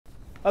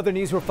Other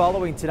news we're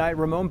following tonight.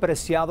 Ramon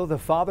Preciado, the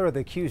father of the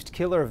accused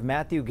killer of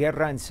Matthew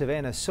Guerra and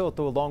Savannah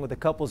Soto, along with the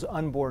couple's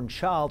unborn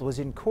child, was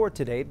in court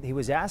today. He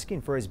was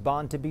asking for his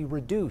bond to be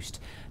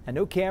reduced. And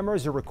no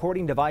cameras or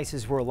recording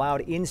devices were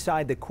allowed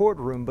inside the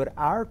courtroom, but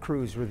our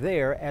crews were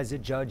there as a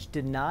judge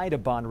denied a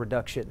bond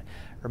reduction.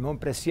 Ramon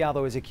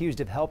Preciado is accused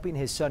of helping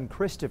his son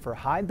Christopher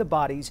hide the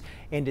bodies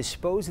and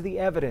dispose of the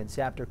evidence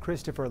after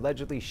Christopher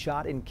allegedly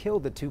shot and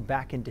killed the two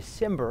back in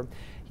December.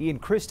 He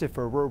and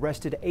Christopher were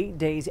arrested 8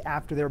 days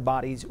after their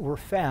bodies were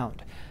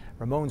found.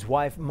 Ramon's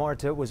wife,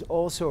 Marta, was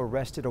also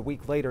arrested a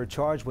week later,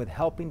 charged with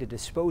helping to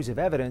dispose of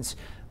evidence.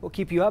 We'll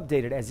keep you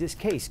updated as this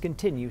case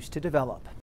continues to develop.